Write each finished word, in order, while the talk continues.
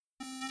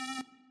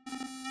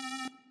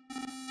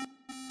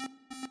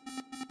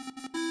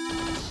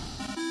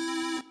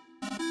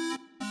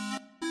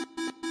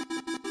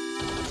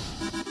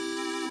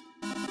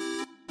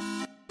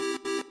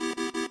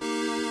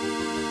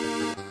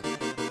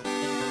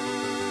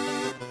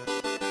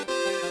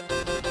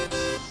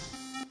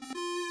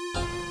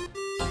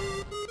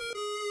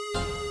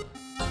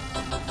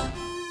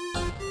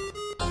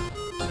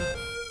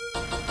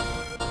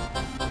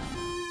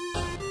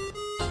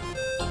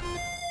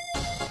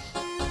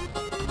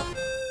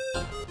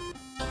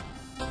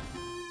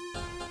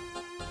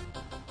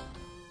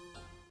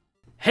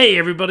Hey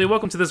everybody,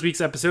 welcome to this week's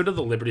episode of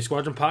the Liberty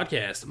Squadron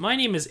podcast. My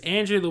name is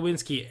Andrew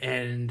Lewinsky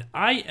and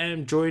I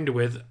am joined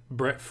with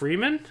Brett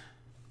Freeman.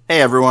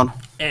 Hey everyone.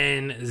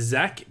 And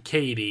Zach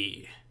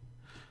Cady.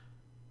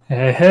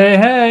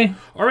 Hey.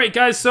 Alright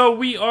guys, so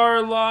we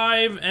are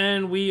live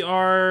and we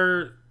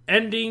are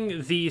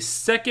ending the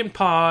second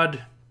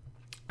pod.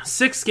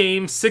 6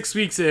 games, 6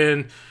 weeks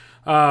in.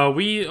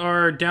 We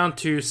are down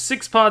to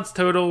 6 pods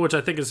total, which I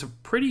think is a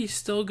pretty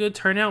still good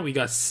turnout. We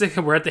got 6.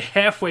 We're at the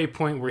halfway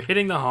point. We're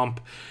hitting the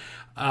hump.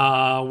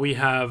 We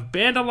have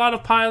banned a lot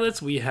of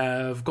pilots. We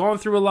have gone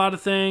through a lot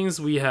of things.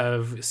 We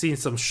have seen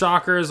some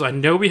shockers. I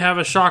know we have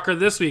a shocker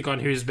this week on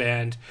Who's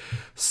Banned.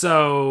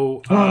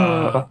 So,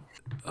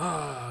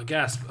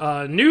 gasp.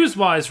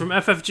 News-wise from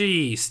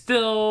FFG,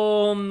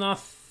 still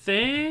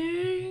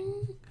nothing.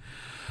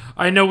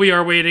 I know we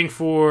are waiting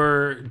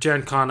for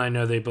Gen Con. I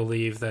know they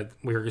believe that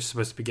we're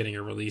supposed to be getting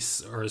a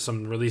release or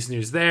some release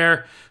news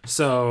there.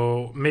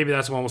 So maybe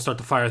that's when we'll start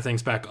to fire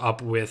things back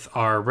up with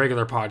our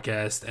regular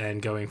podcast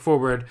and going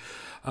forward.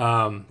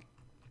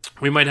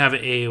 We might have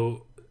I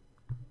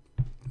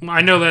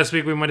know last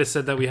week we might have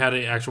said that we had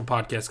an actual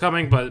podcast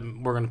coming, but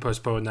we're going to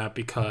postpone that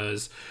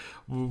because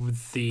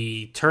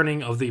the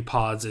turning of the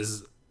pods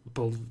is,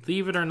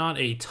 believe it or not,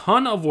 a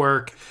ton of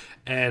work.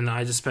 And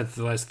I just spent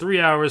the last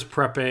 3 hours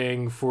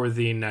prepping for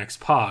the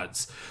next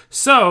pods.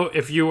 So,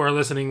 if you are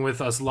listening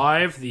with us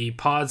live, the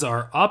pods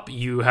are up.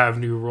 You have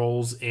new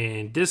roles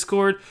in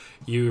Discord.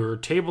 Your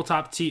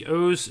tabletop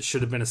TOs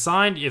should have been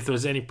assigned. If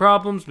there's any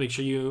problems, make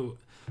sure you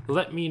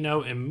let me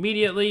know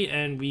immediately,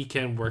 and we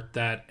can work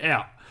that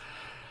out.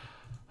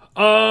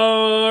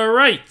 All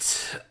right.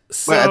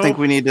 So, I think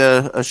we need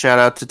a shout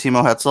out to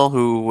Timo Hetzel,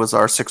 who was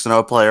our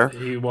 6-0 player.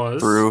 He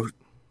was. Through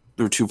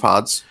 2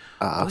 pods.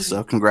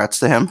 So congrats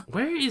to him.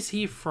 Where is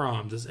he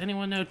from? Does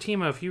anyone know,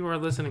 Timo, if you are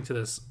listening to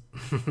this?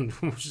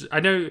 I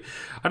don't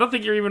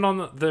think you're even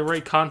on the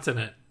right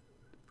continent.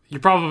 You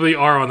probably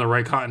are on the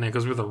right continent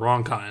because we're the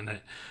wrong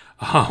continent.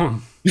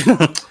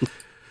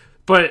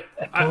 But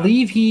I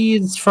believe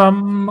he's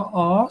from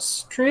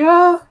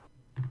Austria.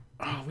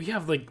 Oh, we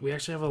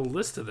actually have a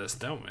list of this,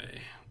 don't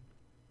we?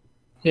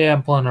 Yeah,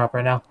 I'm pulling it up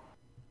right now.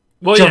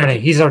 Well, Germany. Yeah,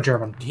 he's our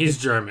German. He's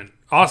German.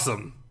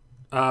 Awesome.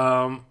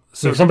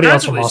 So somebody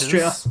else from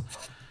Austria.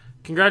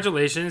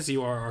 Congratulations,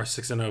 you are our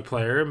 6-0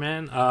 player,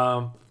 man.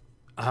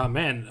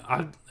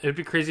 It'd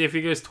be crazy if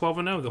he goes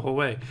 12-0 the whole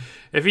way.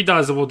 If he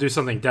does, we'll do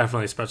something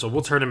definitely special.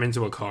 We'll turn him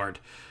into a card.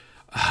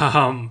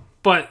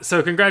 But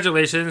so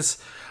congratulations.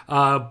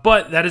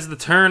 But that is the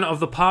turn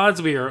of the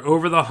pods. We are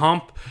over the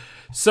hump.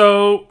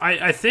 So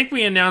I think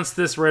we announced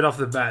this right off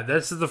the bat.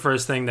 This is the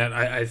first thing that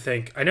I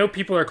think. I know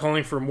people are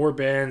calling for more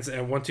bans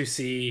and want to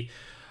see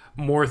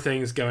more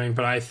things going,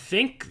 but I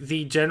think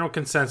the general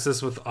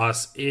consensus with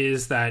us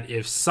is that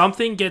if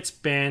something gets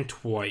banned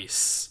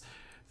twice,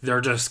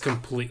 they're just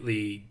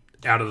completely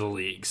out of the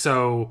league.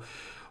 So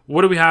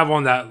what do we have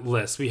on that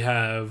list? We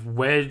have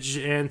Wedge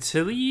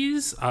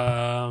Antilles,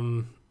 I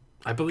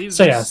believe.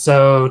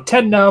 So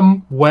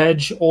Tednum,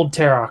 Wedge, Old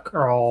Terok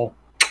are all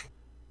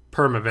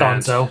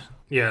perma-banned. Gonzo.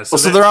 Yeah, so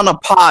they're on a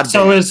pod.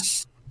 So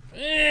is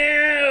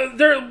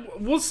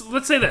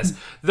let's say this.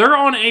 They're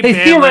on a they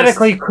ban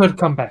theoretically list. Could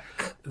come back.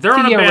 They're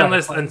on a ban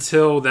list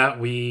until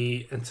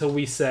we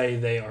say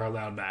they are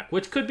allowed back,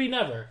 which could be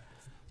never.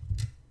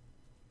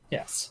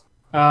 Yes.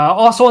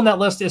 Also on that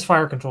list is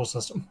Fire Control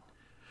System.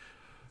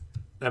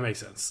 That makes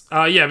sense.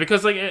 Yeah,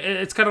 because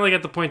it's kind of like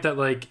at the point that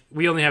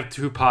we only have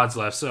 2 pods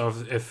left. So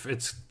if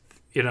it's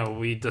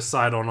we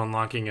decide on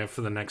unlocking it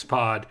for the next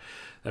pod,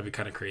 that'd be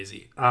kind of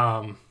crazy.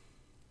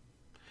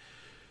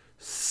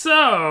 So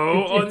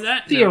on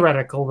that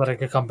theoretical that it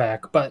could come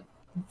back, but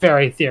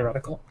very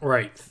theoretical.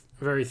 Right.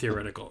 Very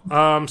theoretical.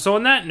 So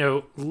on that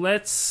note,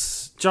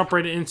 let's jump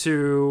right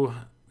into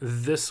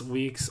this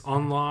week's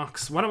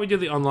unlocks. Why don't we do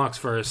the unlocks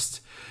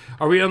first?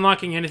 Are we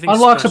unlocking anything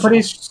unlocks special? Are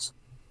pretty...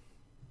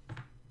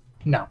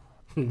 No.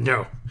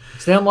 No.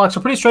 So the unlocks are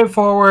pretty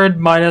straightforward,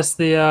 minus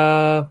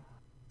the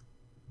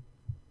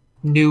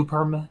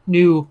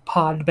new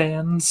pod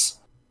bans.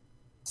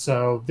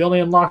 So the only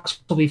unlocks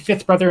will be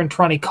Fifth Brother and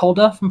Trani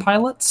Kulda from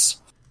pilots.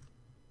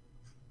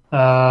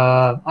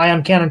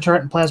 Ion Cannon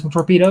Turret and Plasma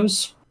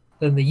Torpedoes.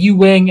 Then the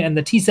U-Wing and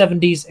the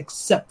T-70s,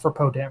 except for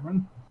Poe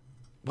Dameron.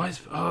 Why is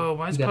Poe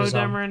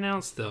Dameron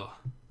out still?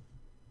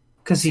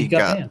 Because he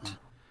got banned.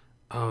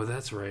 Oh,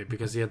 that's right.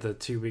 Because he had the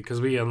 2 week. Because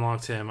we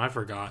unlocked him. I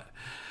forgot.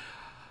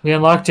 We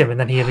unlocked him, and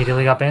then he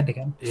immediately got banned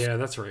again. Yeah,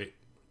 that's right.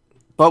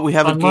 But we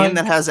have a game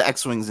that has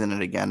X-Wings in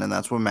it again, and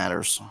that's what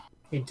matters.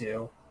 We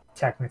do.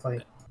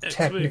 Technically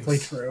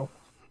true.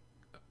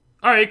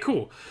 All right,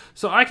 cool.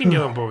 So I can get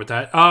on board with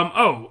that.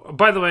 Oh,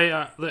 by the way,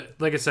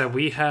 like I said,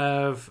 we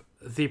have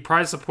the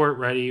prize support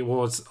ready.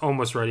 Well, it's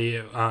almost ready.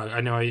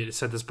 I know I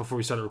said this before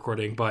we started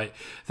recording, but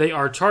they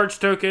are charge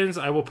tokens.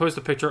 I will post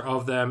a picture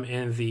of them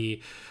in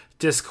the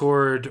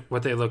Discord,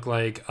 what they look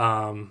like.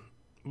 I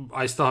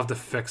still have to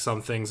fix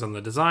some things on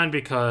the design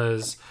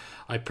because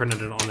I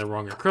printed it on the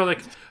wrong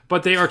acrylic.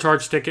 But they are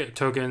charge ticket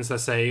tokens that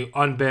say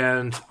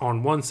unbanned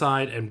on one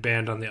side and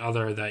banned on the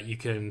other that you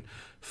can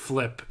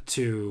flip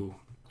to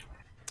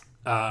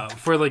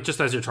for like just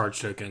as your charge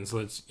token. So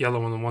it's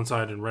yellow on the one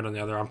side and red on the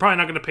other. I'm probably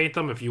not going to paint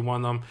them. If you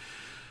won them,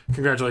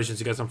 congratulations,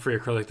 you got some free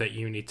acrylic that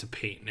you need to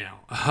paint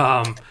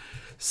now.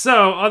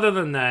 So other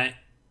than that,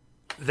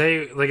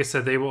 they, like I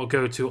said, they will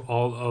go to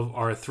all of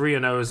our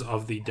 3-0s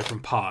of the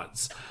different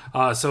pods.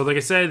 So like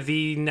I said,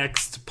 the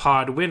next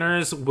pod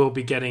winners will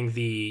be getting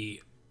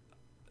the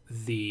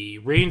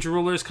range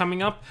rulers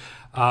coming up.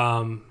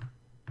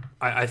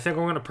 I think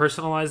I'm going to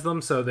personalize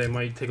them, so they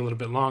might take a little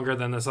bit longer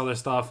than this other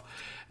stuff.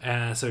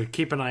 So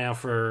keep an eye out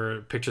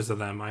for pictures of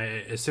them.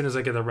 As soon as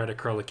I get the red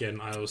acrylic in,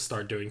 I will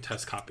start doing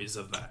test copies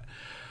of that.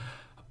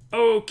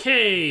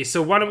 Okay,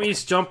 so why don't we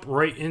just jump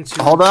right into...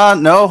 Hold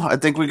on, no, I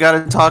think we got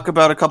to talk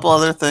about a couple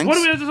other things. What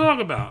do we have to talk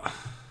about?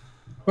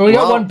 Well, we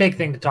got one big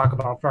thing to talk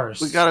about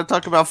first. We got to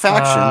talk about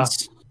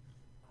factions.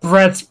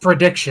 Brett's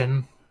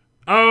prediction.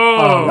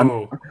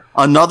 Oh!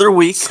 Another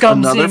week,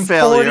 another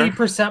failure.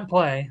 40%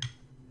 play.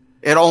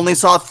 It only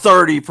saw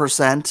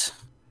 30%.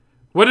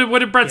 What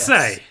did Brett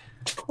say?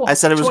 I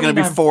said it was going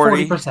to be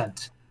 40.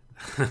 40%.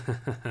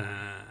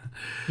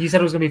 You said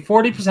it was going to be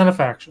 40% of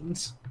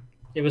factions.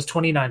 It was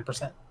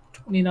 29%.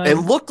 29. It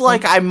looked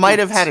like I might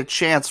have had a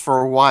chance for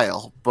a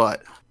while,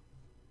 but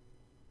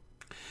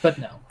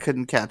no.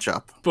 Couldn't catch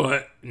up.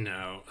 But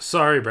no.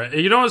 Sorry, Brett.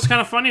 You know what's kind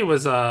of funny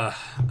was, I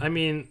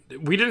mean,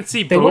 we didn't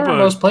see They Boba. were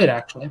most played,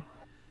 actually.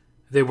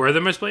 They were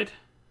the most played?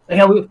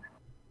 Yeah,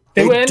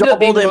 they ended up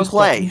being doubled in most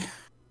play. played.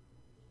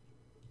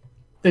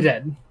 They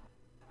did.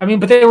 I mean,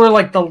 but they were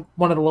like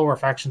one of the lower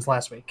factions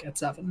last week at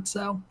 7,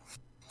 so...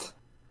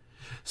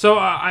 So,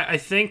 I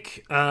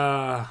think...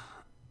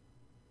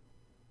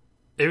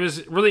 It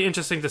was really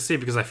interesting to see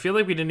because I feel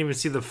like we didn't even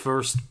see the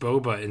first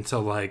Boba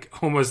until like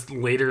almost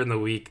later in the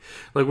week.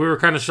 Like we were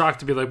kind of shocked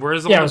to be like,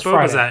 "Where's all the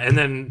Bobas at?" And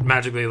then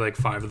magically, like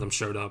 5 of them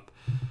showed up.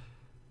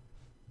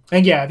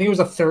 And yeah, I think it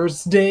was a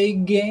Thursday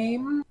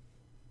game.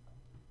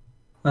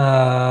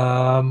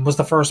 Was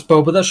the first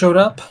Boba that showed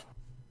up?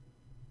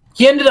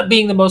 He ended up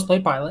being the most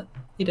played pilot.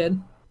 He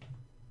did.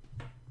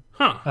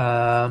 Huh.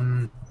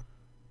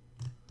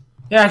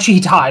 Yeah, actually,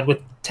 he tied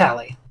with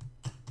Tally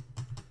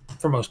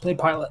for most played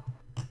pilot.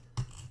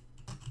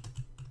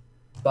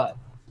 But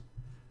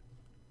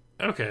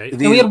okay,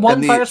 and we had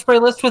one fire spray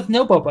list with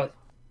no Boba.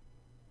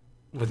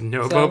 With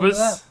no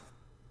Bobas?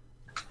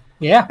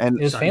 Yeah, and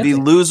it was fancy. The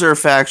loser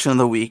faction of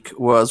the week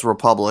was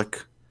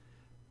Republic.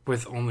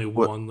 With only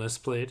one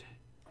list played?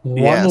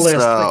 One list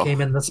that came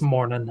in this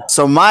morning.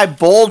 So my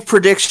bold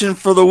prediction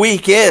for the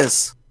week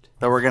is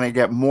that we're going to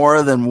get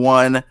more than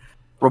one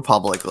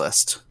Republic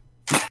list.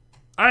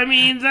 I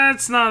mean,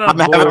 that's not I'm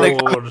having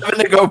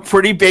to go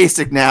pretty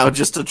basic now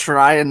just to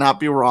try and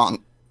not be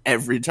wrong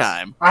every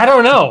time. I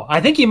don't know. I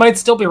think you might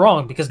still be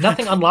wrong because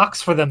nothing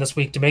unlocks for them this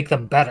week to make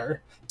them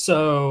better.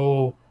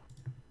 So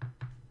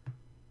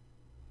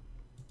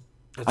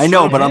I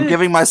know, but I'm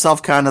giving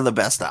myself kind of the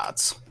best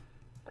odds.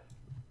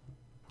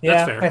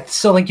 Yeah, I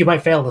still think you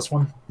might fail this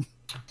one.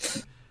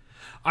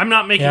 I'm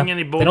not making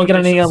any bold They don't get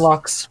any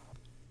unlocks.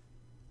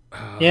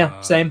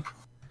 Yeah, same.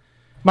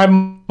 My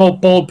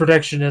bold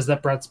prediction is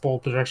that Brett's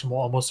bold prediction will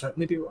almost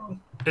certainly be wrong.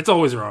 It's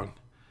always wrong.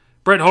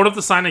 Brett, hold up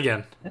the sign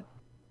again.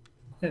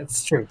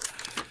 It's true.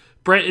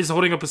 Brett is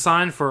holding up a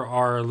sign for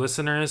our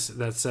listeners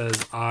that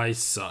says, "I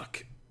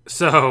suck."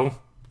 So,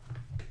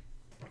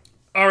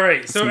 all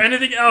right. So,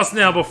 anything else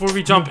now before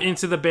we jump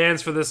into the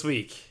bands for this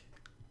week?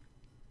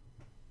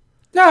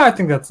 No, I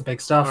think that's the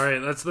big stuff. All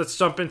right, let's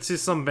jump into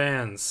some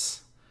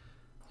bands.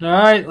 All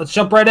right, let's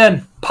jump right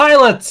in.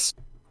 Pilots.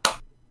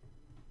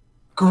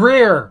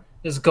 Greer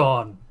is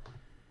gone.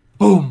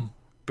 Boom.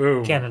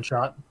 Boom. Cannon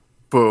shot.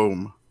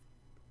 Boom.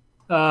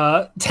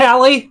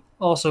 Tally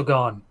also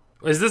gone.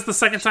 Is this the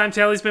second time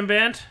Tally's been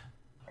banned?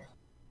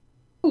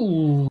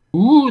 Ooh,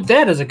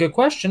 that is a good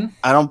question.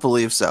 I don't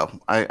believe so.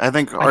 I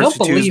think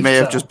RC2s may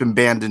have just been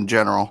banned in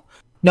general.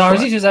 No,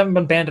 RC2s haven't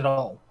been banned at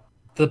all.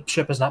 The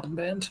ship has not been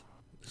banned.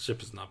 The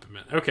ship has not been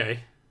banned. Okay.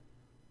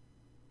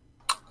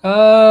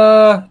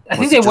 I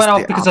think they went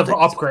out because of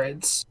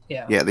upgrades.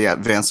 Yeah. Yeah, the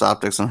advanced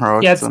optics and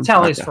heroics. Yeah, it's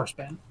Tally's first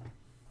ban.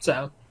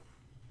 So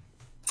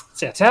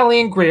yeah, Tally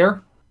and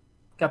Greer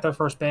got their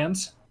first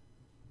bans.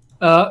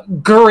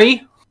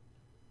 Guri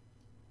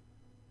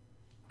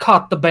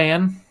caught the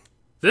ban.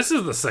 This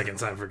is the second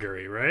time for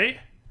Guri, right?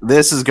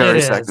 This is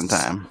Guri's second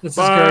time. This is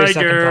Guri's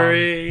second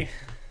Guri. time.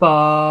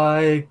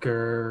 Bye,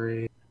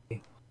 Guri.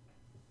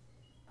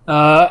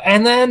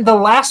 And then the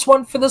last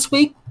one for this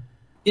week,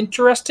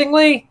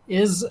 interestingly,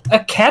 is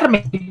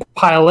Academy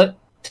Pilot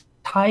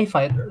TIE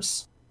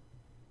Fighters.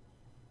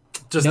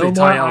 Just no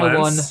the more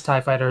I-1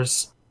 TIE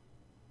Fighters.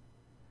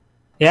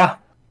 Yeah.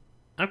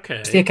 Okay.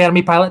 It's the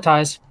Academy Pilot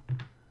ties.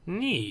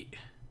 Neat.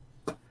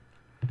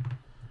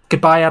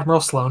 Goodbye,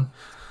 Admiral Sloan.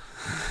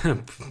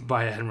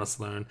 By Admiral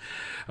Sloan.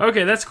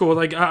 Okay, that's cool.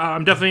 Like,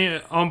 I'm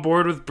definitely on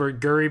board with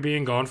Guri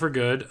being gone for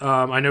good.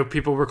 I know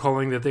people were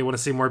calling that they want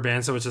to see more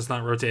bands, so it's just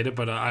not rotated.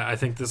 But I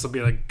think this will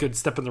be like a good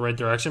step in the right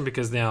direction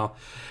because now,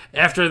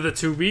 after the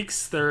 2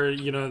 weeks,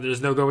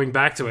 there's no going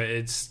back to it.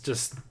 It's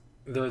just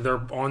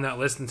they're on that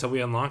list until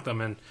we unlock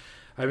them, and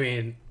I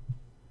mean,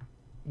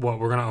 what,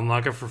 we're going to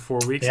unlock it for 4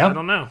 weeks? Yeah. I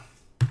don't know.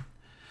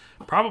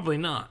 Probably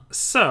not.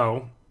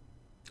 So,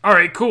 all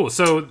right, cool.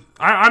 So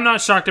I'm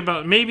not shocked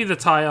about maybe the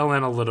Ty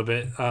LN a little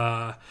bit.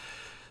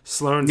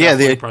 Sloan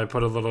definitely probably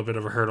put a little bit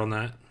of a hurt on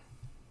that.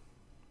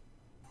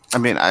 I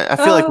mean, I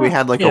feel like we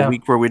had a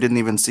week where we didn't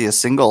even see a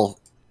single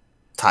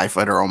TIE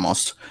fighter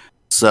almost.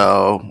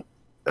 So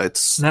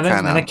it's kind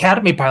of an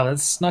Academy pilot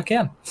snuck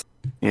in.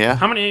 Yeah.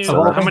 How many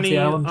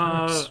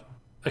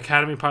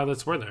Academy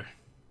pilots were there?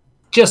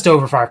 Just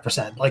over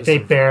 5%. Like they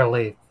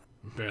barely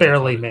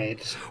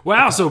made.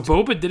 Wow, so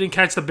Boba didn't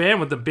catch the ban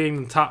with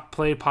being the top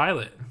played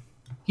pilot.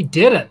 He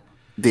didn't.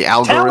 The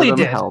algorithm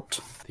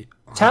helped.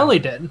 Tally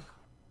did.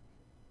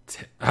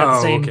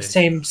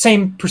 Same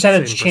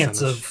percentage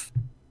chance of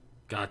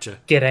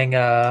getting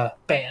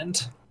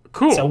banned.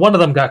 Cool. So one of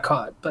them got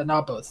caught, but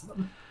not both of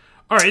them.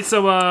 All right,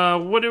 so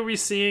what are we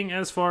seeing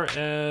as far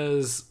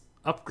as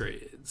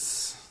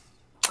upgrades?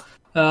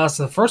 So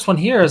the first one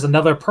here is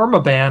another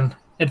permaban.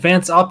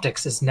 Advanced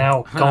Optics is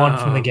now gone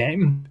from the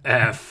game.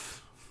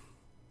 F.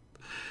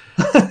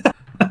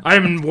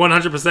 I'm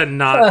 100%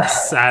 not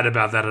sad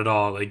about that at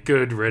all. Like,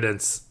 good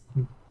riddance.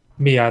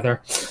 Me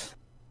either.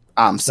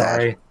 I'm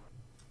sorry.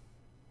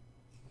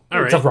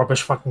 It's a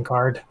rubbish fucking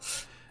card.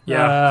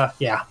 Yeah.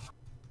 Yeah.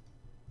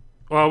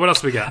 Well, what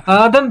else we got?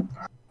 Then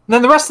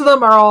the rest of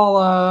them are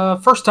all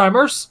first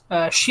timers.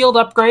 Shield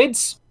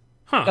upgrades.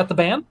 Got the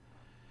ban.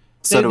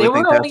 So do we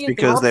think that's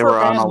because they were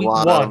on a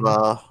lot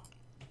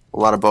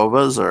of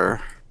Bobas,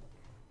 or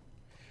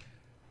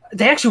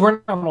they actually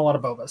weren't on a lot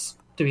of Bobas,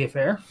 to be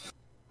fair.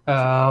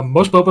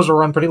 Most Bobas were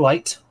run pretty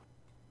light.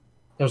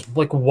 There's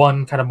like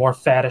one kind of more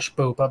fattish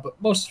Boba, but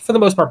for the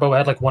most part, Boba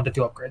had like 1 to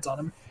 2 upgrades on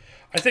him.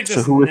 I think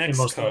this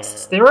next card...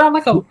 They were on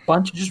like a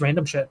bunch of just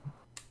random shit.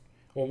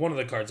 Well, one of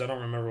the cards, I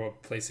don't remember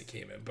what place it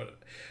came in, but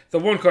the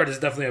one card is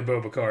definitely a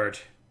Boba card.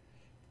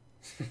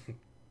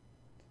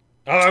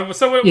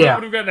 So what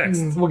do we got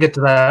next? We'll get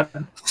to that.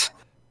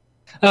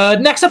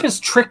 Next up is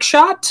Trick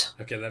Shot.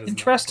 Okay, that is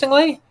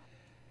interestingly.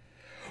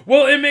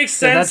 Well, it makes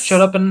sense. That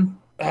showed up in.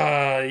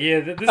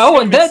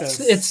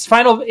 It's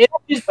final. It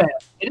is banned.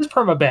 It is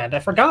perma banned. I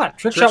forgot.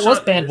 Trick Shot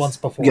was banned once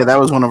before. Yeah, that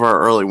was one of our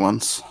early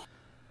ones.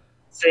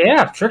 So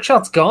yeah, Trick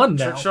Shot's gone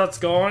now. Trick Shot's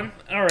gone.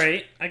 All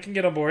right, I can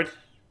get on board.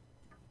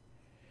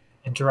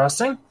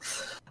 Interesting.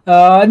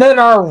 And then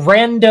our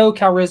Rando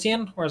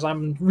Calrissian, whereas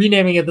I'm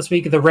renaming it this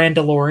week the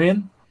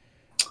Randalorian,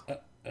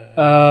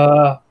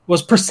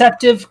 was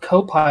Perceptive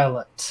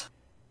Co-Pilot.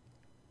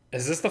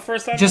 Is this the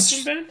first time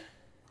it's been banned?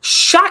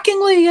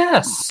 Shockingly,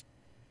 yes.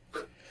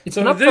 It's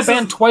been up for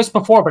ban twice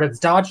before, but it's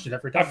dodged it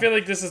every time. I feel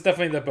like this is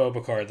definitely the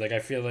Boba card. Like, I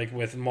feel like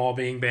with Maul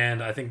being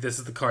banned, I think this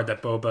is the card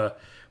that Boba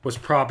was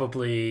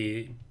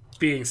probably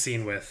being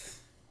seen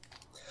with.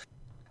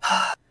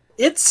 I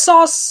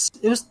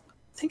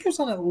think it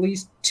was on at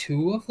least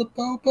 2 of the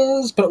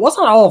Bobas, but it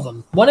wasn't all of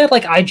them. One had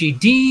like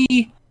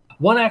IGD.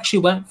 One actually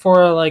went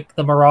for like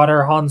the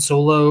Marauder Han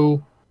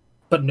Solo,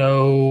 but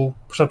no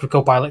Perceptive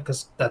Co-Pilot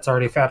because that's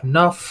already fat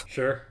enough.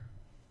 Sure.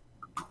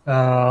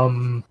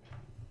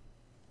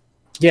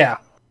 Yeah,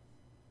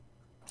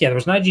 there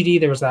was an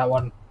IGD, there was that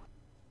one.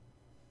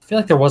 I feel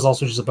like there was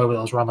also just a Boba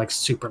that was run like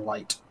super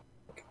light.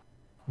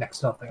 Next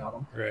to nothing on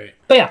them. Right.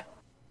 But yeah.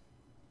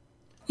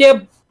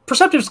 Yeah,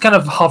 Perceptive's kind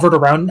of hovered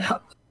around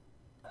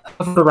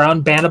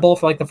bannable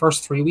for like the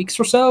first 3 weeks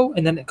or so,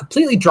 and then it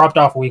completely dropped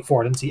off week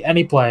 4. I didn't see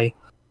any play.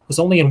 It was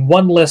only in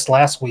one list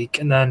last week,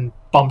 and then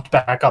bumped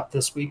back up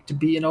this week to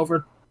be in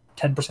over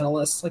 10% of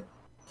lists. Like,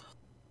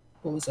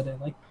 what was it in?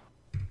 Like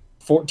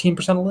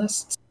 14% of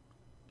lists?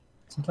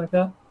 Something like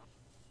that.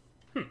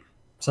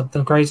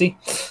 Something crazy.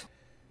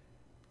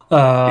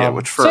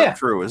 Which for a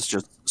crew is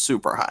just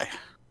super high.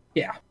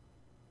 Yeah.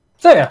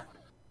 So yeah.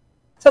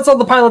 So that's all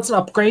the pilots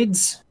and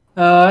upgrades.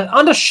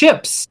 On to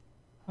ships.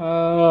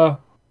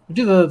 We'll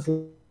do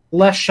the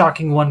less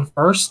shocking one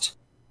first.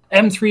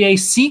 M3A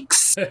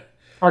Seeks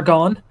are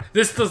gone.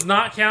 This does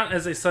not count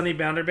as a Sunny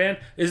Bounder ban.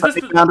 Is this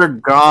Bounder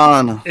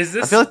gone? Is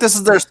this? I feel like this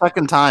is their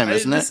second time,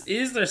 isn't it? This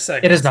is their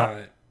second. It is not.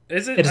 Time.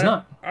 Is it? It is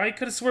not. I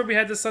could have sworn we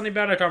had this Sunny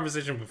Bounder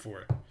conversation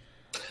before.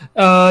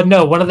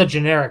 No, one of the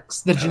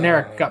generics. The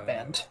generic got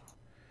banned.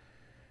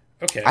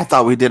 Okay. I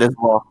thought we did as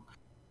well.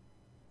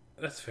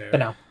 That's fair. But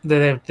no,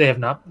 they have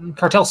not.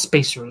 Cartel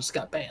Spacers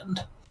got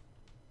banned.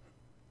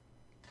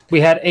 We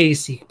had a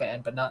Seek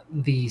ban, but not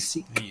the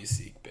Seek. The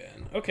Seek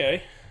ban.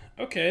 Okay.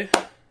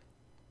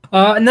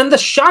 And then the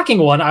shocking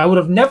one, I would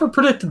have never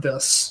predicted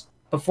this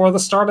before the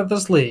start of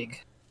this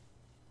league.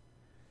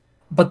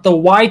 But the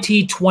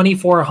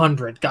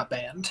YT-2400 got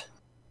banned.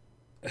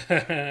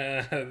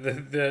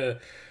 the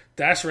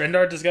Dash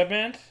Rendar just got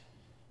banned?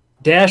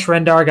 Dash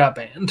Rendar got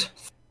banned.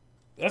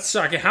 That's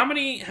shocking. How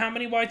many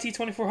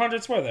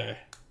YT-2400s were there?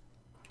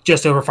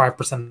 Just over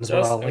 5% as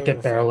well. Like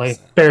it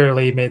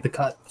barely made the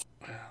cut.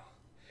 Wow.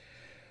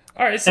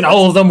 All right. So and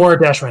all of them were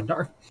Dash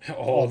Rendar.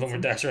 All of them were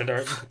Dash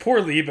Rendar.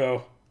 Poor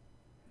Lebo.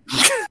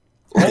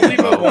 All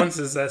Lebo wants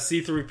is that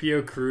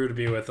C-3PO crew to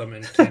be with him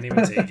and can't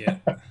even take it.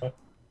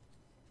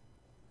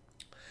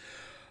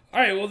 All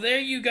right, well, there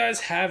you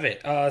guys have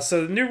it.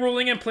 So the new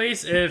ruling in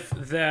place, if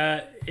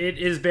that it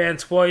is banned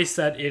twice,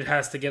 that it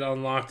has to get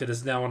unlocked. It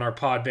is now on our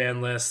pod ban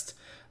list.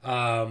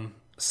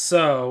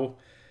 So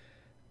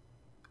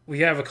we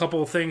have a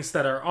couple of things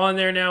that are on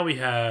there now. We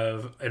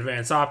have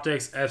Advanced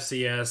Optics,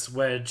 FCS,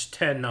 Wedge,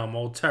 10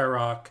 Nummel,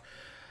 Terrock.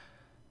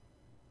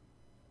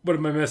 What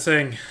am I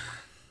missing?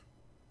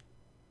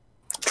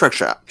 Trick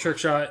shot. Trick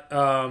shot.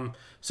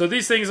 So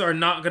these things are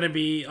not going to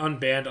be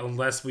unbanned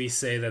unless we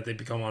say that they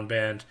become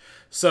unbanned.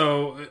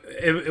 So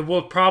it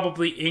will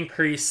probably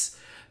increase.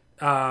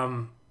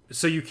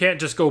 So you can't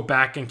just go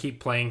back and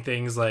keep playing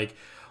things. Like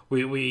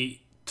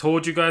we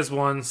told you guys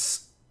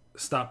once,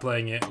 stop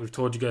playing it. We've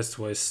told you guys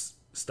twice,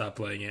 stop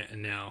playing it.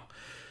 And now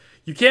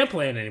you can't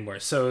play it anymore.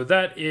 So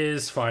that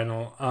is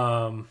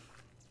final.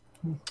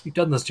 You've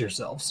done this to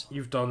yourselves.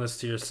 You've done this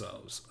to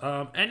yourselves.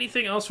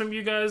 Anything else from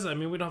you guys? I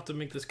mean, we don't have to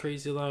make this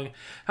crazy long.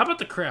 How about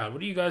the crowd?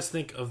 What do you guys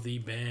think of the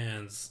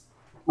bans?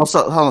 Well,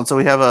 so, hold on. So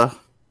we have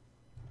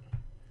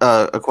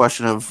a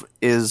question of,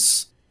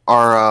 is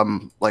our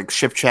like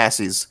ship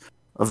chassis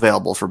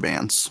available for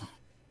bans?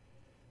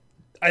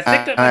 I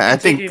think that might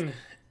be taking...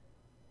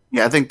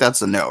 Yeah, I think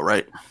that's a no,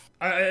 right?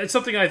 It's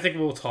something I think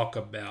we'll talk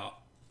about.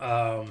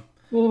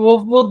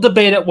 We'll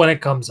debate it when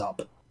it comes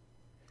up.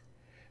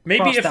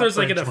 Maybe if there's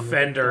like an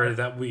offender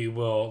that we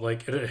will,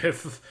 like,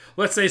 if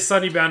let's say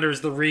Sunnybounder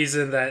is the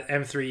reason that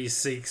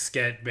M3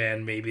 get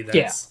banned, maybe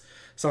that's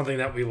something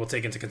that we will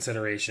take into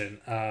consideration.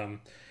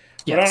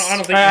 Yes. I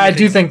don't think I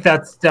do think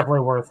that's definitely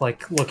worth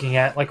like looking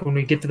at, like when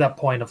we get to that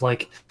point of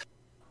like,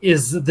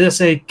 is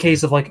this a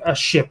case of like a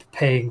ship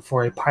paying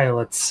for a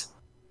pilot's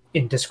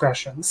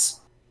indiscretions?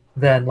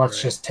 Then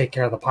let's just take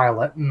care of the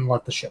pilot and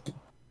let the ship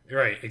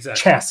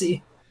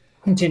chassis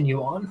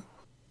continue on.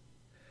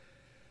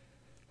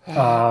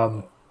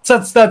 So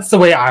that's the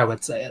way I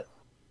would say it.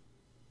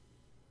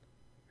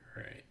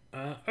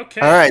 Right.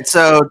 Okay. All right.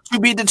 So to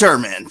be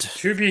determined.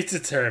 To be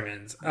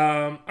determined.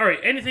 All right.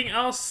 Anything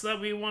else that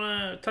we want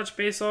to touch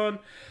base on?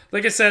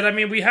 Like I said, I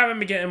mean, we haven't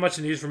been getting much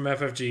news from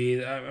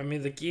FFG. I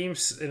mean, the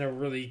game's in a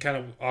really kind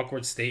of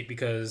awkward state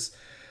because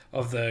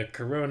of the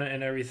corona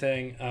and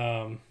everything.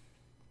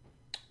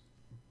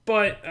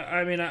 But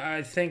I mean,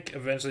 I think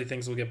eventually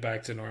things will get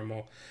back to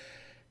normal.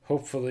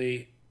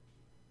 Hopefully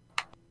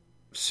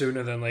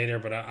sooner than later,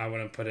 but I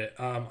wouldn't put it.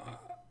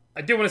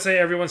 I do want to say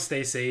everyone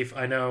stay safe.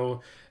 I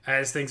know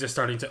as things are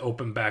starting to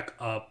open back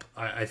up,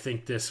 I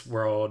think this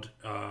world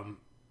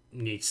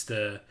needs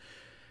to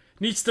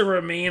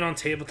remain on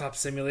Tabletop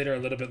Simulator a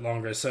little bit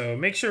longer. So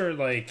make sure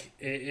like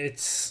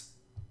it's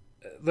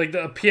like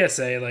the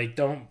PSA, like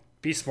don't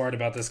be smart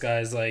about this,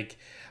 guys. Like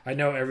I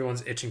know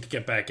everyone's itching to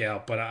get back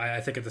out, but I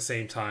think at the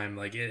same time,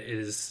 like it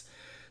is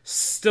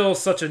still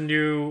such a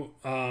new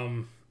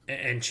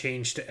and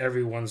change to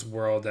everyone's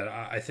world that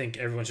I think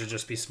everyone should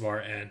just be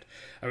smart. And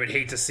I would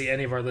hate to see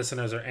any of our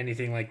listeners or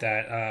anything like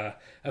that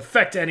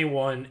affect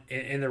anyone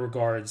in the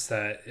regards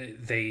that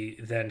they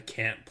then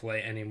can't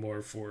play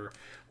anymore for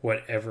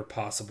whatever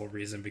possible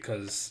reason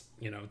because,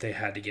 you know, they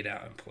had to get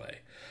out and play.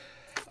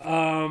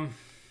 All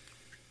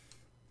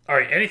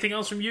right, anything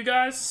else from you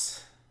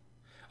guys?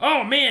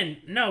 Oh, man,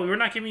 no, we're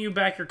not giving you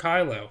back your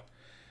Kylo.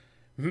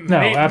 No,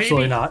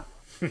 absolutely not.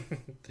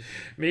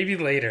 Maybe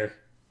later.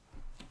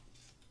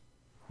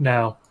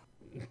 No.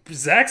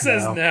 Zach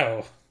says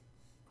no.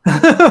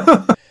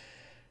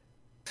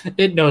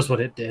 It knows what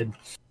it did.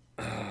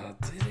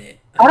 Did it?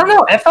 I don't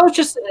know.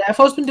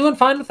 FO's been doing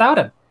fine without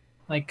him.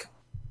 Like,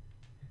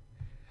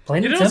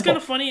 plain and simple. What's kind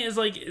of funny is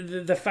like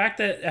the fact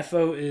that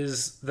FO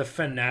is the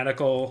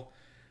fanatical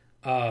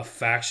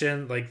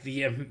faction. Like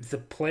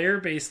the player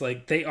base,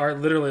 like they are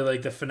literally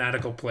like the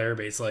fanatical player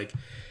base. Like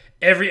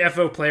every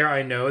FO player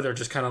I know, they're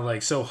just kind of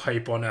like so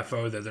hype on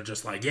FO that they're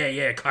just like,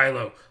 yeah,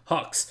 Kylo,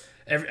 Hux.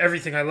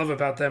 Everything I love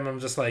about them, I'm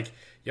just like,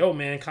 yo,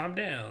 man, calm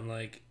down.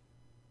 Like,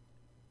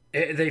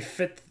 they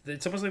fit.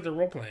 It's almost like they're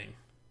role playing.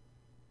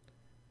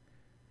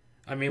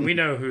 I mean, we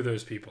know who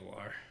those people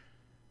are.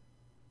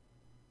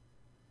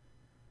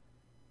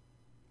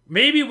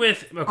 Maybe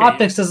with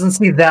Optics doesn't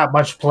see that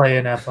much play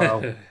in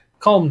FO.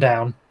 Calm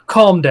down.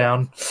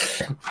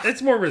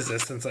 It's more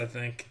resistance, I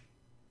think.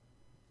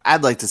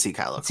 I'd like to see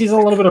Kylo. It sees a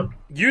little bit of.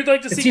 You'd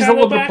like to see Kylo a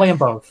little bit of playing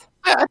both.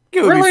 I think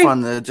it would be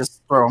fun to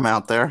just throw him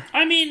out there.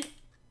 I mean.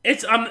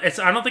 It's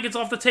I don't think it's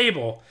off the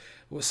table.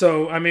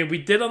 So I mean, we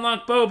did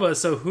unlock Boba,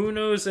 so who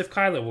knows if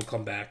Kylo will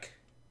come back?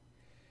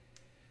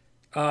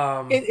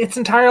 It's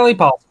entirely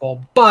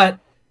possible, but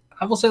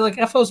I will say like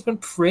FO's been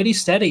pretty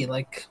steady,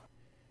 like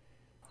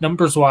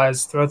numbers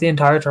wise throughout the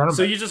entire tournament.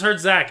 So you just heard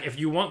Zach. If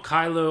you want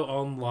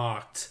Kylo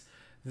unlocked,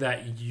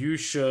 that you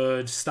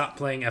should stop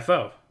playing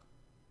FO.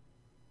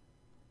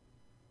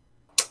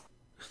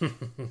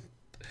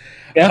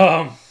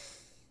 Yeah.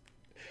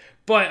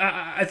 But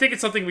I think it's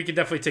something we could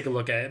definitely take a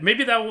look at.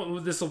 Maybe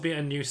this will be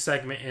a new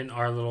segment in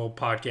our little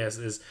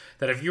podcast, is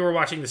that if you were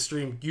watching the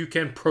stream, you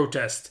can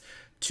protest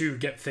to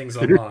get things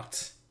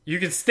unlocked. You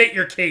can state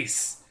your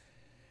case.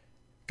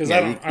 Because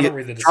I don't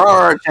read the Draw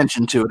our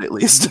attention to it, at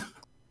least.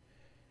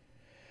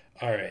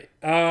 All right.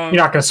 You're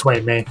not going to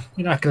sway me.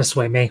 You're not going to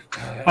sway me.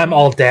 I'm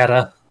all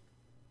data.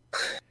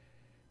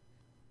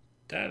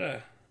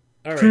 Data.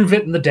 All right. Prove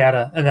it in the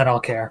data, and then I'll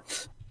care.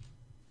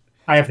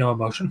 I have no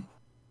emotion.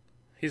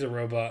 He's a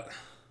robot.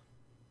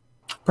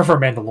 Prefer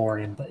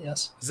Mandalorian, but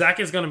yes. Zach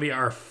is going to be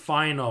our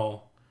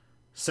final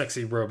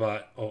sexy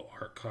robot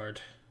art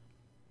card.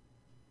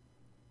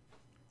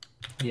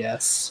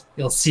 Yes.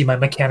 You'll see my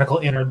mechanical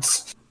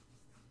innards.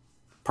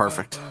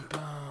 Perfect.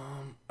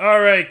 All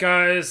right,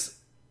 guys.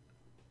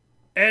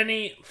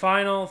 Any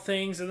final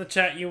things in the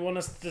chat you want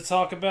us to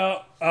talk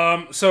about?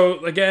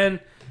 So, again,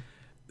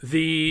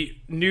 the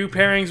new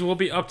pairings will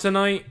be up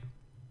tonight.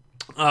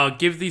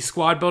 Give these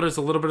squad builders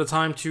a little bit of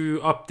time to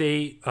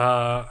update.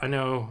 I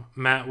know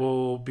Matt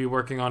will be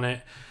working on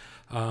it.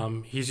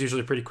 He's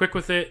usually pretty quick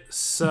with it.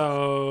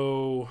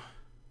 So...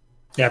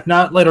 Yeah, if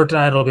not later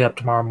tonight, it'll be up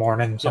tomorrow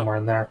morning, somewhere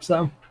in there.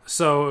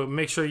 So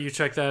make sure you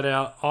check that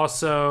out.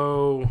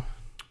 Also...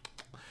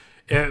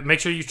 make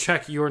sure you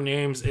check your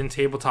names in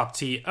Tabletop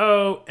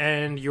TO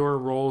and your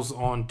roles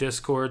on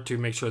Discord to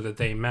make sure that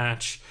they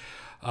match.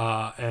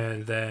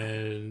 And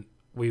then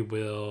we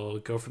will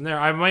go from there.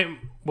 I might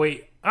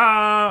wait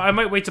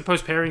to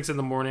post pairings in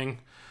the morning.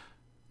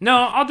 No,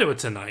 I'll do it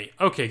tonight.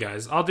 Okay,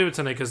 guys. I'll do it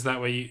tonight because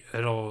that way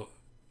it'll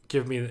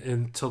give me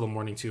until the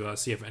morning to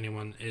see if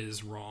anyone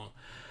is wrong.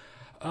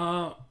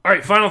 All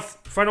right,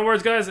 final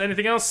words, guys.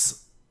 Anything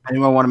else?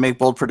 Anyone want to make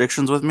bold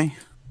predictions with me?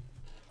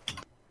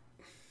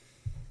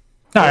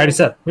 No, I already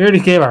said. We already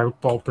gave our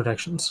bold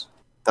predictions.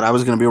 That I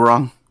was going to be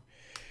wrong?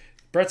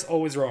 Brett's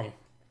always wrong.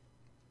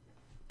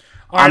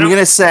 I'm going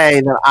to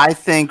say that I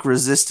think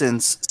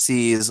Resistance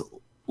sees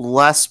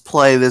less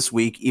play this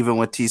week, even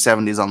with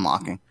T70s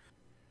unlocking.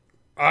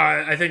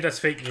 I think that's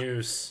fake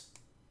news.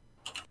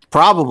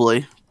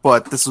 Probably,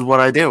 but this is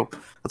what I do.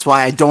 That's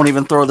why I don't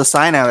even throw the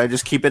sign out. I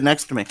just keep it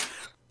next to me.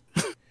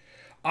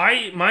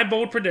 My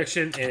bold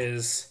prediction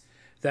is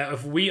that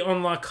if we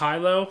unlock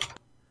Kylo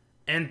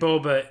and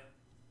Boba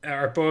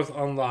are both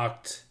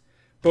unlocked,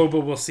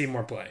 Boba will see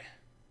more play.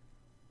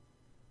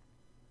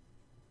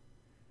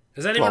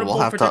 Is that even a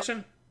bold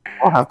prediction?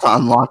 We'll have to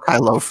unlock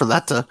Kylo for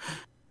that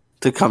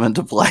to come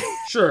into play.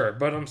 Sure,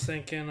 but I'm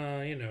thinking,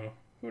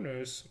 who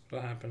knows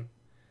what'll happen.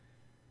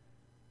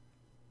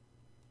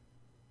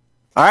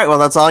 All right, well,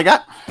 that's all I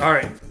got. All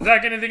right.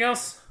 Zach, anything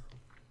else?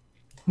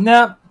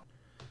 Nope.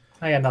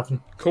 I got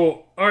nothing.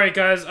 Cool. All right,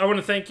 guys. I want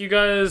to thank you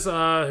guys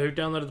who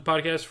downloaded the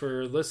podcast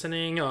for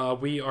listening.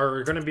 We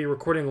are going to be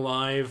recording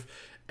live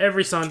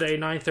every Sunday,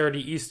 9:30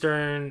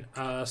 Eastern,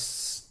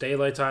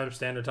 daylight time,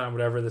 standard time,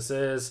 whatever this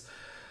is.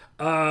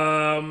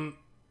 Hopefully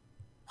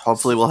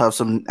we'll have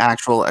some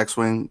actual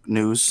X-Wing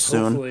news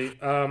soon. Hopefully.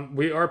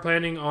 We are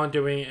planning on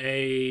doing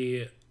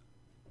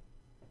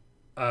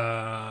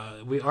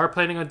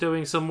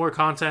some more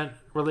content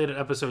related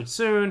episodes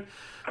soon.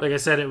 Like I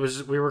said,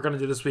 we were going to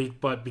do this week,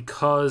 but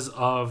because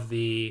of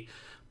the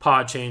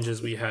pod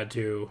changes, we had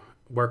to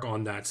work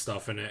on that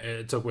stuff, and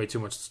it took way too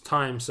much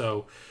time.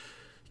 So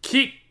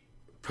keep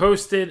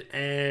posted,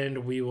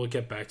 and we will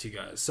get back to you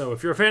guys. So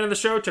if you're a fan of the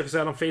show, check us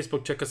out on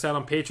Facebook, check us out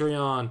on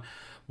Patreon.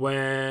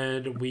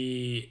 When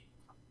we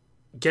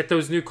get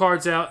those new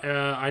cards out,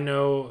 I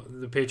know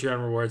the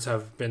Patreon rewards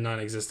have been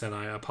non-existent.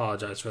 I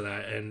apologize for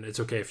that, and it's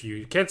okay if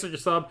you cancel your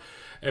sub.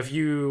 If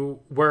you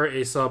were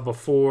a sub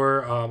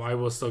before, I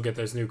will still get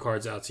those new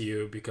cards out to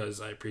you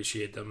because I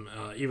appreciate them,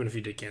 even if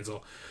you did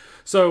cancel.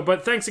 So,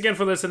 but thanks again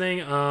for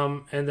listening,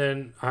 and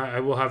then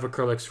I will have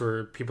acrylics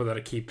for people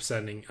that keep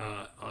sending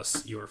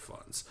us your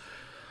funds.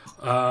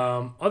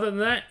 Other than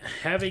that,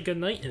 have a good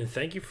night, and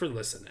thank you for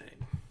listening.